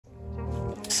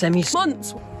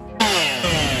months.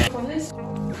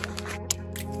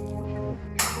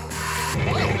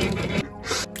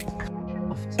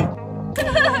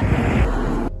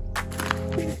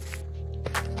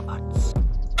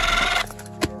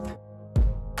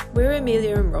 We're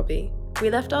Emilia and Robbie. We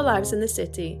left our lives in the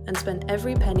city and spent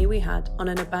every penny we had on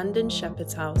an abandoned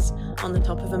shepherd's house on the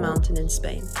top of a mountain in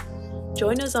Spain.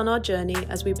 Join us on our journey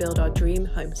as we build our dream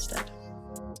homestead.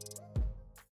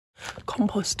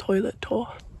 Compost toilet tour.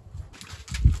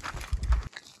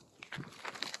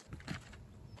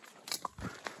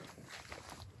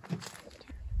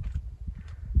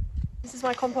 This is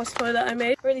my compost toilet I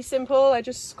made. Really simple. I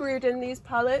just screwed in these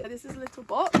pallets. This is a little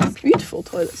box. Beautiful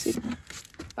toilet seat.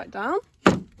 Back down.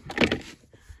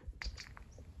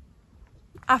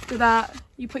 After that,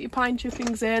 you put your pine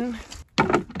chippings in.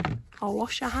 I'll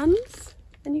wash your hands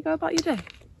and you go about your day.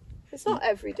 It's not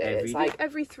every day, it's like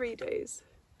every 3 days.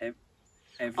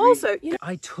 Also, you know,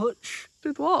 I touch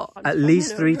with what? at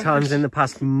least 3 times in the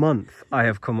past month. I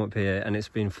have come up here and it's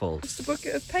been full. Just a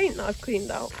bucket of paint that I've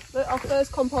cleaned out. Our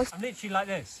first compost. I'm literally like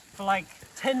this for like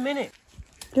 10 minutes.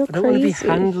 You're I don't want to be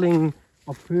handling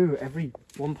a poo every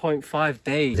 1.5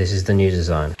 days. This is the new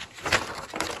design.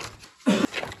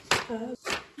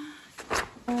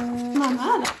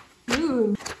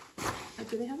 Boom.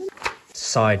 Do they have it?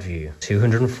 Side view,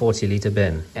 240 litre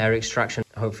bin. Air extraction,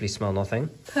 hopefully smell nothing.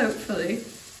 Hopefully.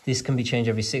 This can be changed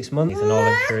every 6 months. An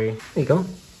olive tree. There you go.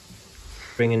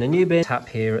 Bring in a new bin, tap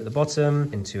here at the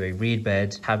bottom into a reed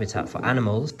bed, habitat for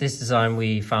animals. This design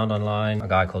we found online, a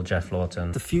guy called Jeff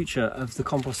Lawton. The future of the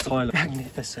compost toilet.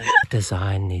 Magnificent.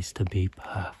 Design needs to be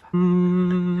perfect.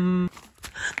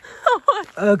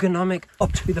 Ergonomic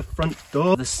up to the front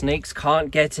door. The snakes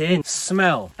can't get in.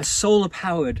 Smell. A solar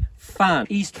powered fan.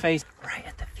 East face. Right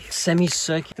at the view.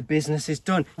 Semicircular. The business is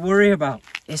done. Worry about.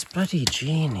 It's bloody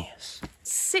genius.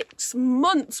 6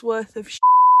 months worth of shit.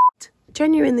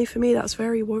 Genuinely, for me, that's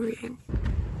very worrying.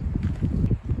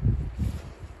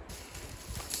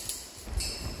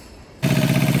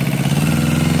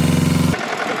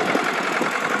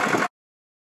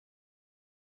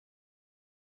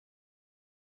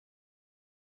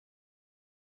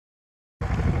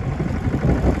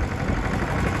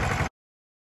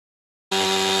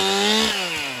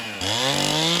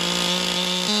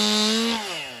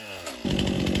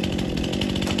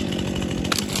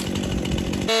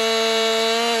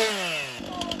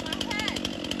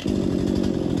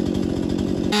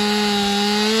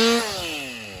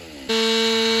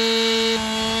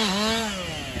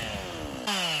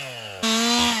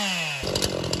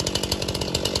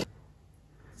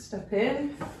 Step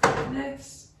in,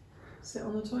 next, sit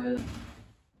on the toilet.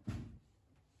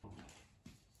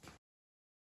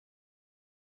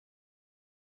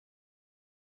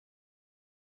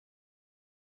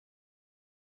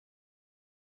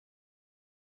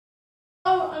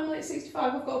 Oh, I'm like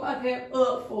 65, I've got a bad hip.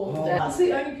 That's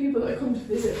the only people that come to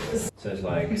visit us. So it's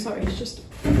like... I'm sorry, it's just...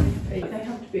 They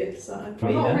have to be at the side.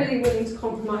 I'm not really willing to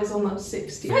compromise on that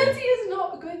 60. 20 is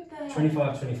not good there.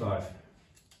 25.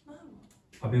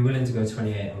 I'd be willing to go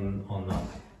 28 on that.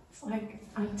 It's like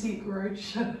antique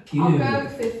roadshow. I'll go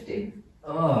 50.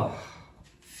 Oh,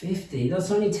 50?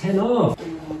 That's only 10 off.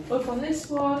 Up on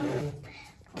this one.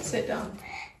 Sit down.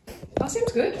 That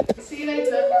seems good. See you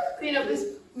later. Clean up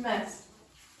this mess.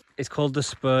 It's called the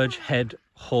spurge head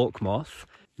hawk moth.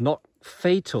 Not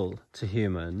fatal to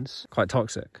humans. Quite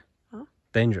toxic. Huh?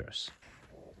 Dangerous.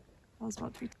 I was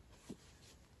about to be...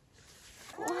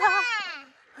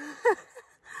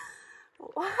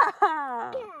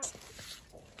 Wow!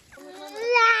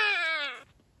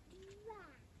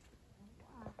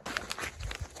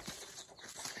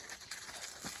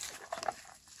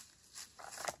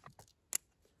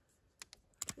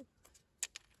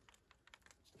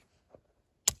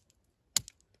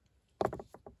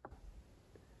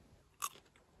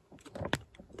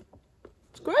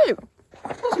 It's great!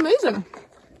 That's amazing!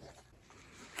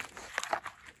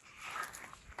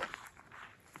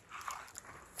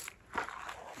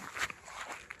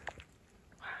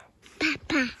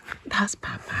 That's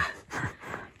Papa.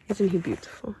 Isn't he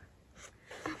beautiful?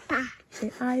 Papa.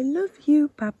 Say, I love you,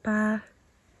 Papa.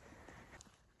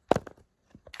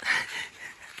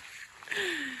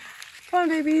 Come on,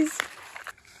 babies.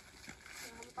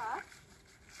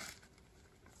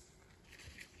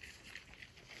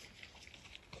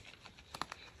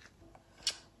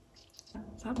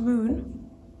 Is that moon?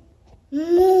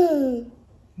 Moon.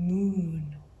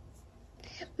 Moon.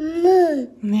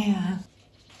 Moon. Yeah.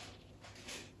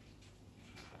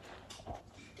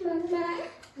 Mama.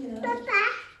 Yeah. Papa.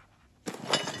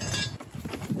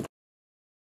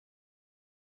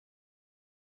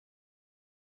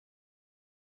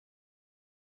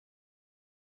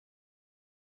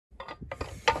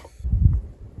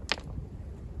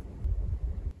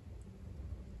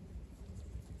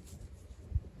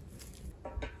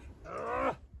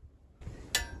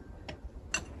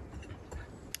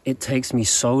 It takes me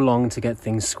so long to get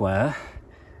things square.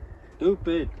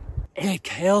 Stupid. It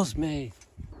kills me.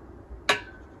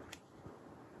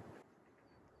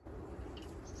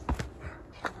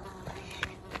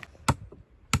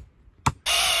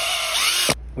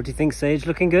 What do you think, Sage?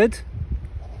 Looking good?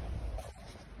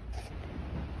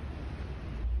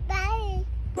 Bye.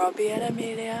 Robbie and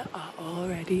Emilia are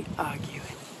already arguing.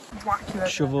 Whack you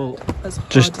Shovel. as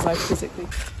hard Just as I physically.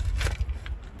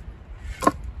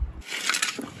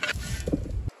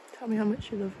 Tell me how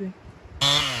much you love me.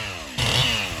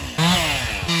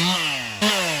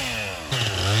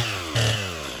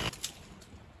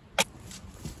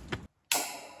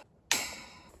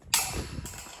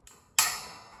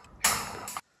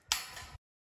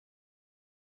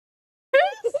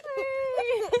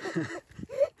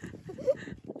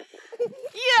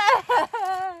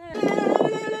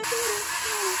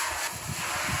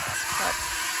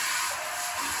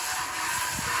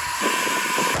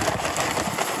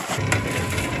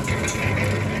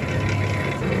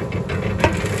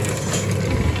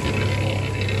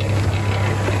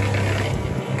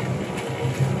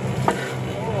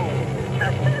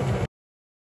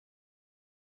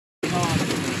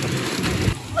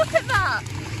 Look at that!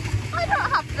 I don't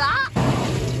have that!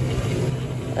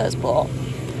 There's boar.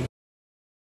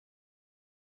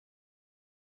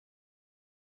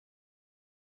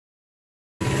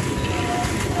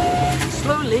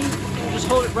 slowly, just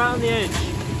hold it round the edge.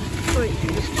 Wait,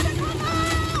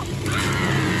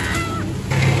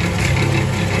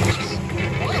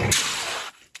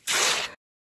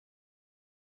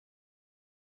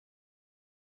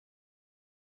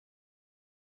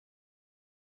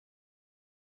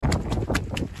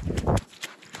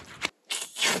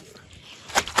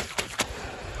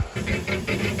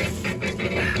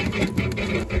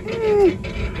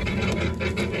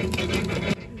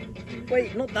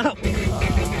 wait, not that one.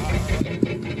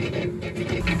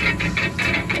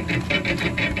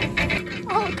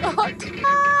 Oh god!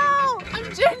 Ow!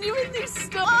 I'm genuinely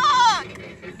stuck!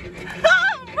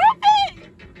 Robbie!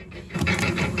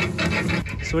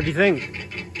 So what do you think?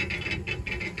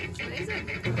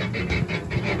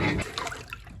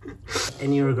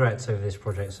 Any regrets over this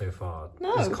project so far?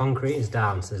 No. Because concrete is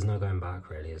down, so there's no going back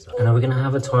really, is there? And are we going to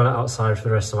have a toilet outside for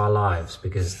the rest of our lives?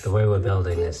 Because the way we're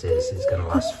building this is it's going to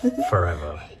last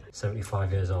forever.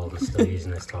 75 years old and still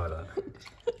using this toilet.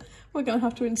 We're gonna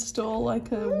have to install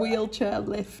like a wheelchair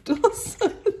lift or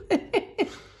something.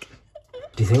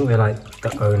 Do you think we're like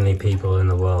the only people in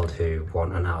the world who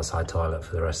want an outside toilet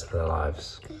for the rest of their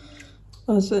lives?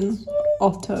 As in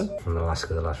Otto. From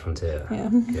Alaska, the last frontier. Yeah.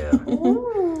 Yeah.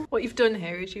 What you've done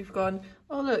here is you've gone,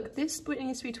 oh look, this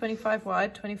needs to be 25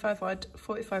 wide, 25 wide,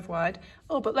 45 wide.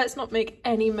 Oh, but let's not make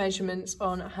any measurements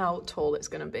on how tall it's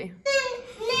gonna be.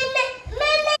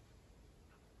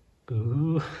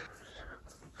 Ooh.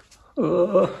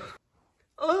 Oh.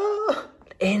 Oh.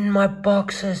 In my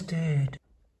boxers, dude.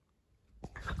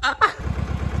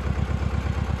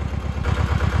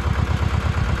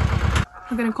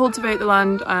 We're going to cultivate the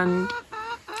land and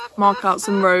mark out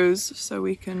some rows so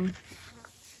we can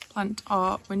plant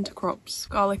our winter crops.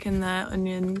 Garlic in there,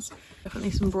 onions,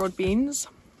 definitely some broad beans.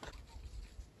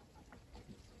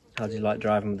 How do you like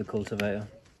driving with the cultivator?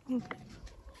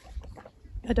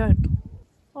 I don't.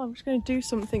 Oh, I'm just going to do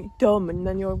something dumb and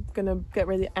then you're going to get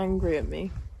really angry at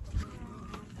me.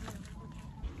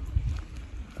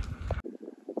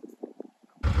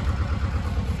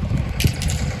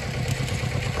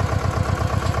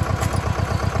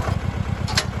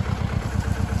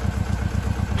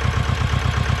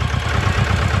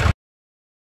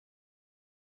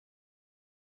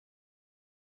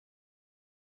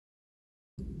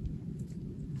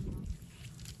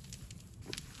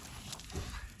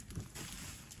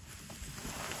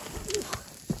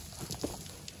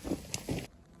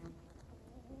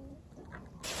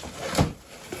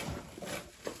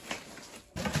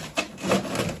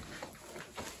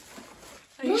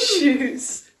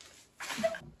 Shoes.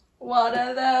 What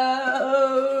are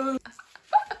those?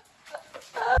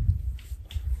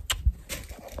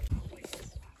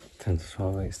 10 to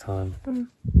 12 weeks time.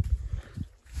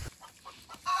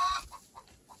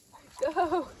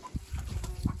 Go.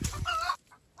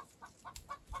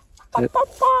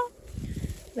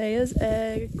 Lay us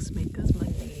eggs, make us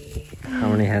money. How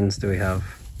many hens do we have?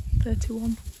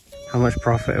 31. How much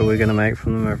profit are we going to make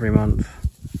from them every month?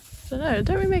 I don't know,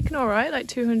 don't we make an alright, like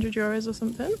 200 euros or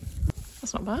something?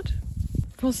 That's not bad.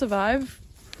 We'll survive.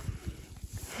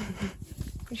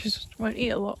 We just won't eat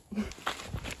a lot.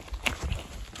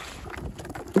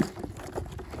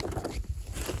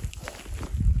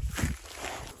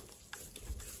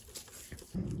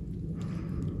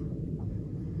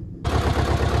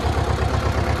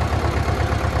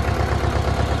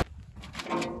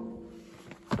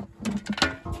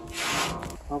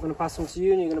 I'm going to pass them to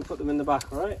you and you're going to put them in the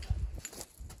back, alright?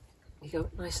 You go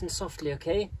nice and softly,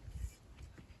 okay?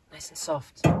 Nice and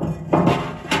soft.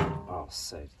 Oh,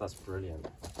 safe. That's brilliant.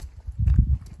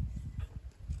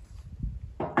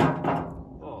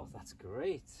 Oh, that's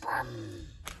great.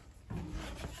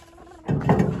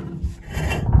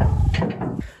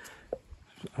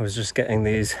 I was just getting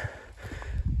these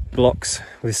blocks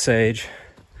with sage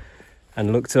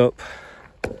and looked up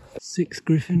 6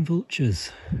 griffin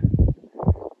vultures.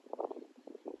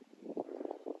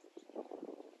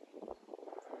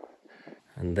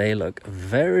 And they look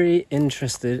very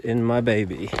interested in my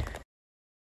baby.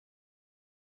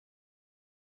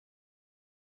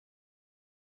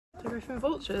 The griffin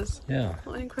vultures? Yeah.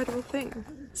 What an incredible thing.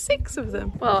 6 of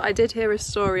them. Well, I did hear a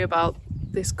story about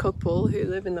this couple who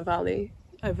live in the valley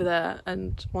over there,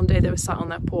 and one day they were sat on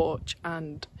their porch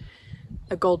and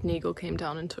a golden eagle came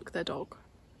down and took their dog.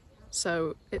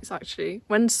 So it's actually,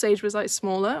 when Sage was like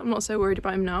smaller, I'm not so worried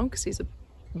about him now because he's a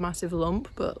massive lump,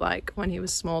 but like when he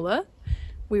was smaller,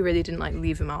 we really didn't like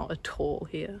leave him out at all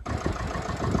here.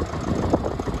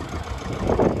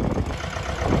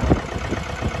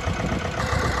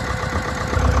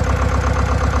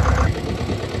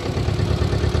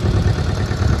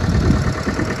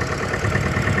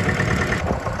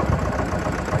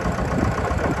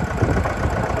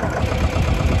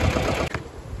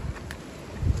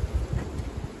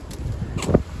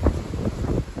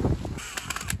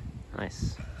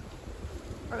 Nice.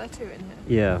 Are there 2 in here?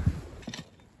 Yeah.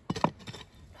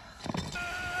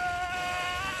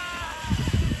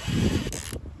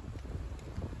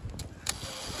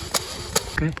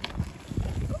 Okay.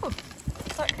 Oh,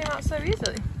 that came out so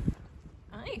easily.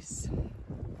 Nice.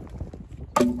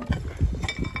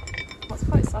 That's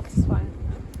quite satisfying.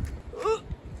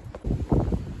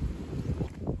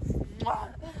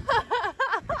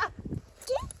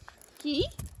 Tea?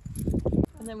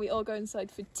 And then we all go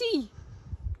inside for tea.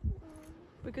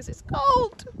 Because it's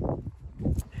cold.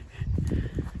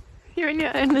 You're in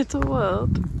your own little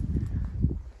world.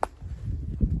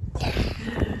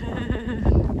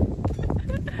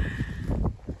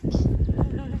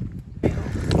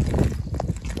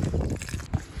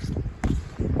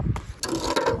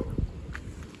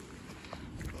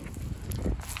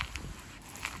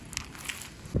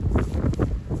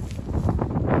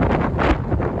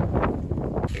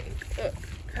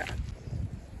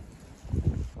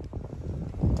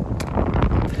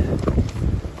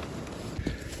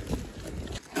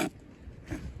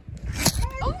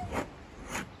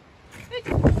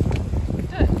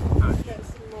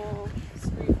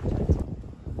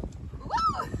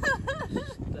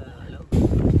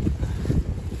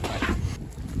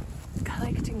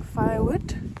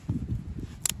 Firewood.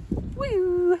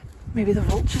 Woo! Maybe the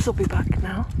vultures will be back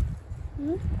now.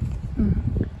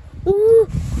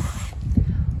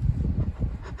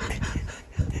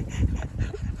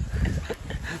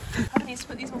 I need to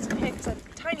put these ones in here because they're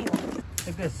tiny ones.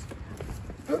 Like this.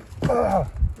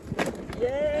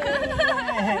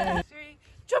 Yay! 3,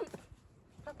 jump!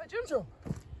 Papa, jump!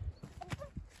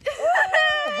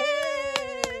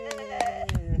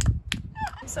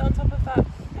 Sit on top of that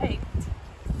paint.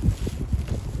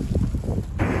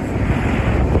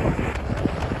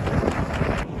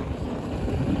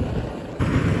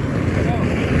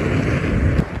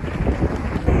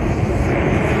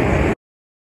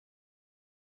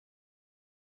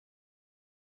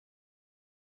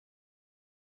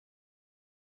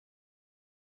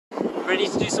 Ready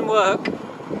to do some work?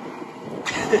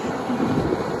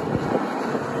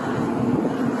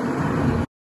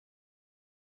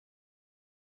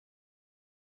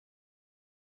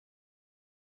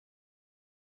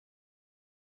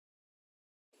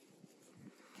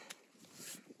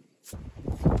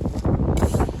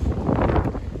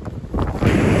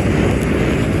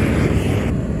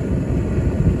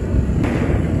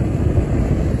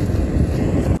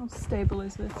 How stable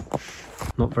is this?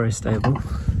 Not very stable.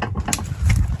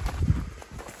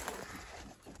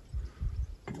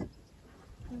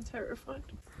 I'm terrified.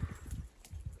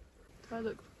 Do I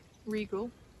look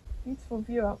regal? Beautiful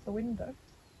view out the window.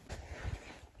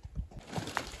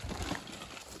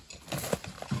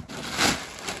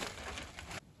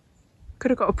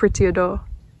 Could have got a prettier door.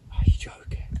 Are you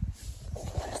joking?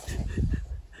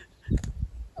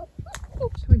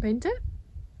 Should we paint it?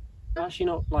 I actually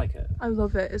not like it. I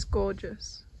love it, it's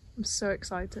gorgeous. I'm so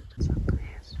excited. It's the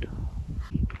ugliest door.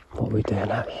 What are we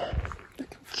doing out here?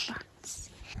 Looking for bats.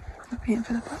 We're waiting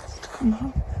for the bats to come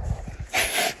home.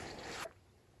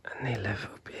 And they live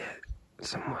up here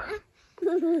somewhere.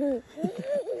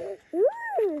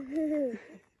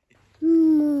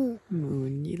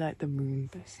 Moon, you like the moon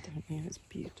best, don't you? It's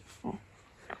beautiful.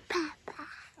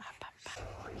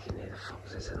 you hear the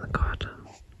foxes in the garden?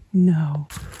 No.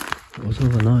 It was all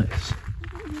the noise.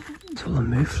 It's all the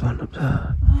mouflon up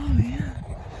there. Oh yeah.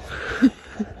 Oh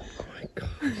my god.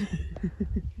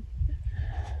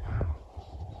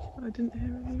 I didn't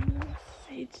hear anything.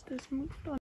 Sage, there's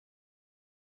mouflon.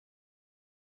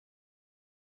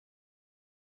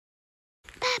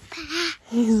 Papa.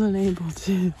 He's unable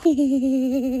to.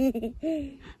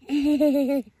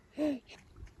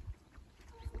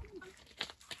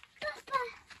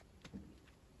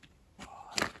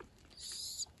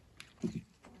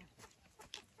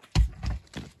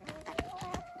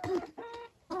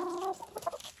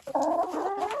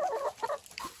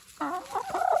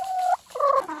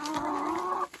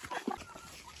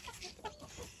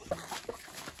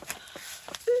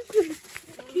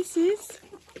 Kisses.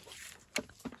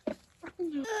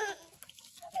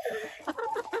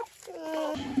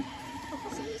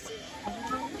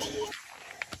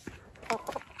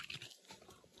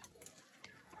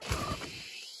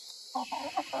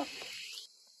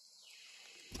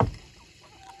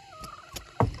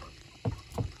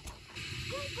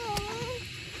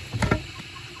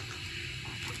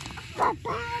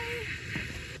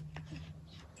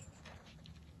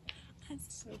 That's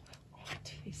so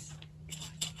tasty.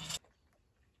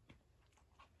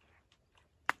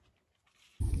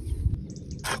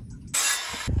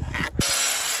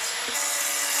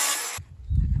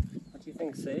 What do you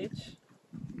think, Sage?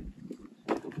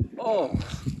 Oh!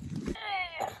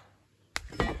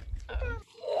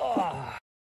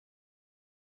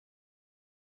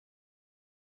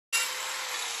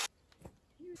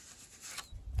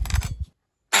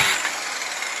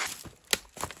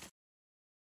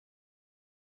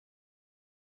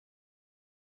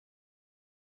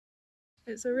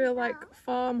 It's a real like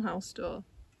farmhouse store.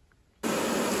 Oh.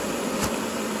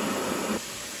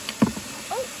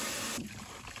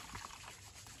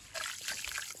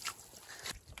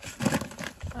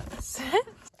 That's it.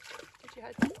 Did you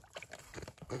head in?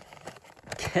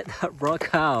 Get that rock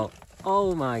out!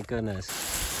 Oh my goodness!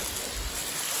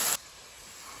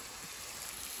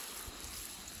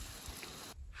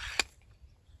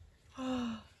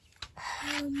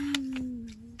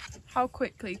 How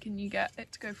quickly can you get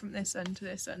it to go from this end to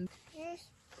this end? 8,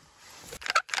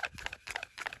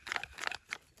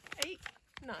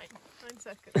 9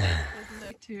 seconds. There's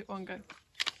no 2, 1, go.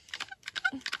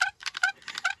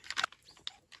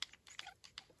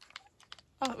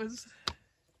 Oh, it was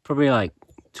Probably like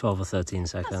 12 or 13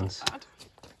 seconds. not bad.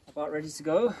 About ready to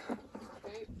go?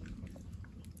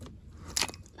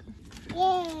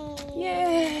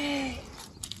 Yay!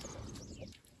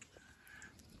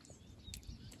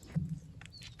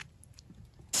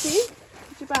 See?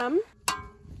 Did you bam?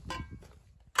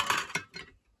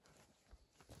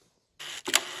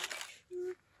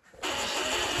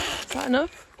 Is that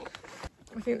enough?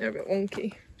 I think they're a bit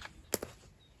wonky.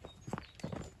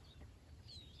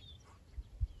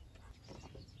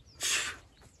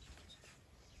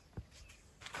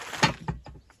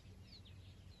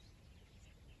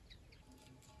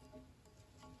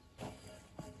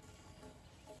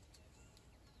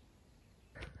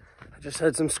 I just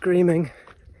heard some screaming.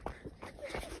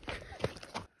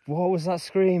 What was that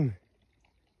scream?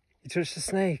 You touched a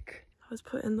snake. I was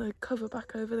putting the cover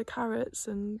back over the carrots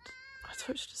and I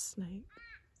touched a snake.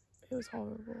 It was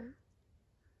horrible.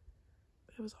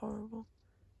 It was horrible.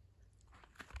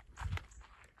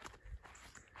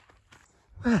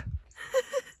 Where?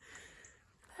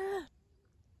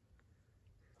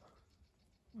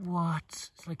 What?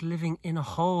 It's like living in a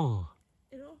hole.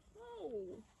 In a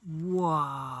hole.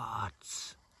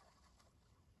 What?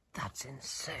 That's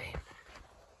insane.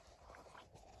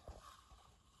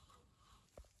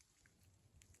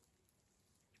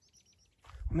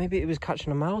 Maybe it was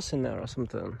catching a mouse in there or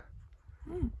something.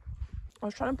 I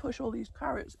was trying to push all these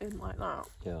carrots in like that.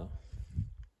 Yeah.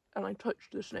 And I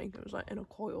touched the snake. It was like in a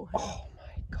coil here. Oh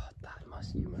my god,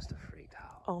 you must have freaked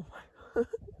out. Oh my god.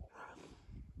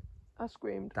 I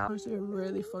screamed. That was a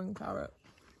really fun carrot.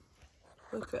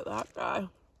 Look at that guy.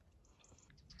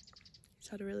 He's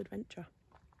had a real adventure.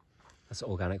 That's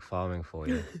organic farming for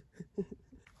you. There's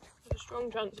a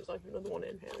strong chance there's like another one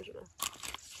in here, isn't there?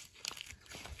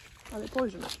 Are they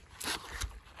poisonous?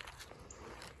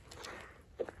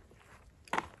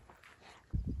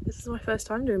 This is my first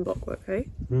time doing blockwork, eh?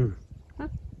 Huh?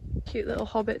 Cute little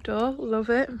hobbit door, love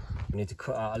it. We need to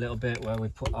cut out a little bit where we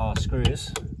put our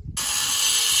screws.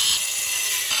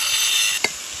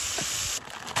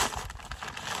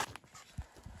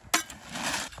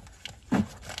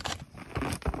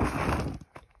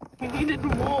 We needed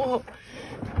more.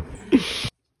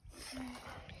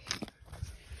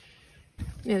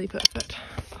 Nearly perfect.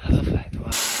 Perfect.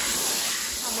 Wow.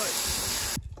 How much?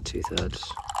 2/3.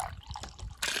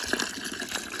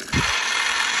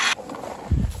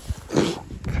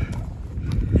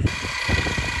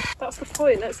 That's the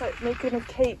point, it's like making a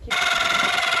cake.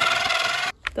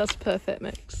 That's a perfect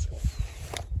mix.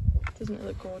 Doesn't it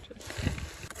look gorgeous?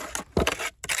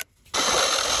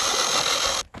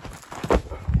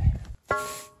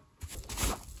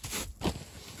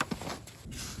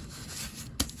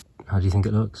 How do you think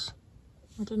it looks?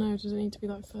 I don't know, does it need to be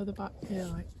like further back here,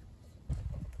 like?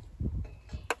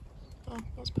 Oh,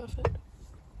 that's perfect.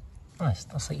 Nice,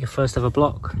 that's like your first ever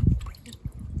block.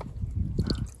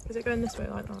 Is it going this way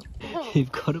like that?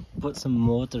 You've got to put some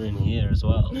mortar in here as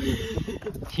well.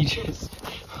 You just,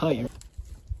 you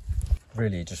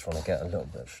really just want to get a little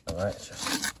bit, alright?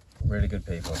 Just really good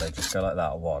people, they just go like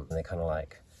that at one, and they kind of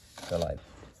like, go like,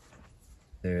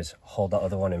 do is hold that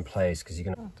other one in place, because you're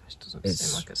going to... Oh, this doesn't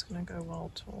seem like it's going to go well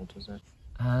tall, does it?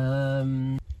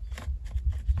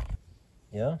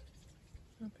 Yeah?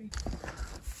 Maybe.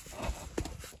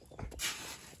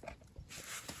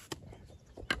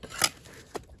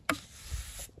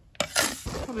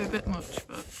 Probably a bit much,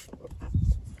 but...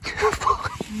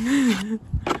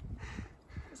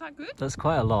 Is that good? That's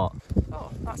quite a lot.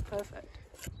 Oh, that's perfect.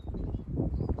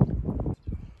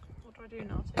 What do I do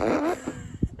now, Tim?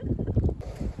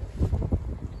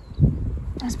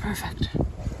 That's perfect.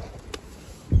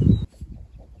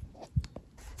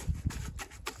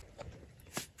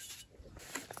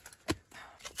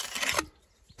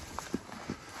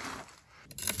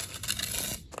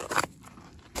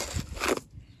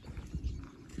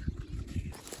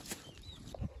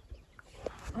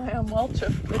 I am well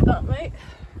chuffed with that, mate.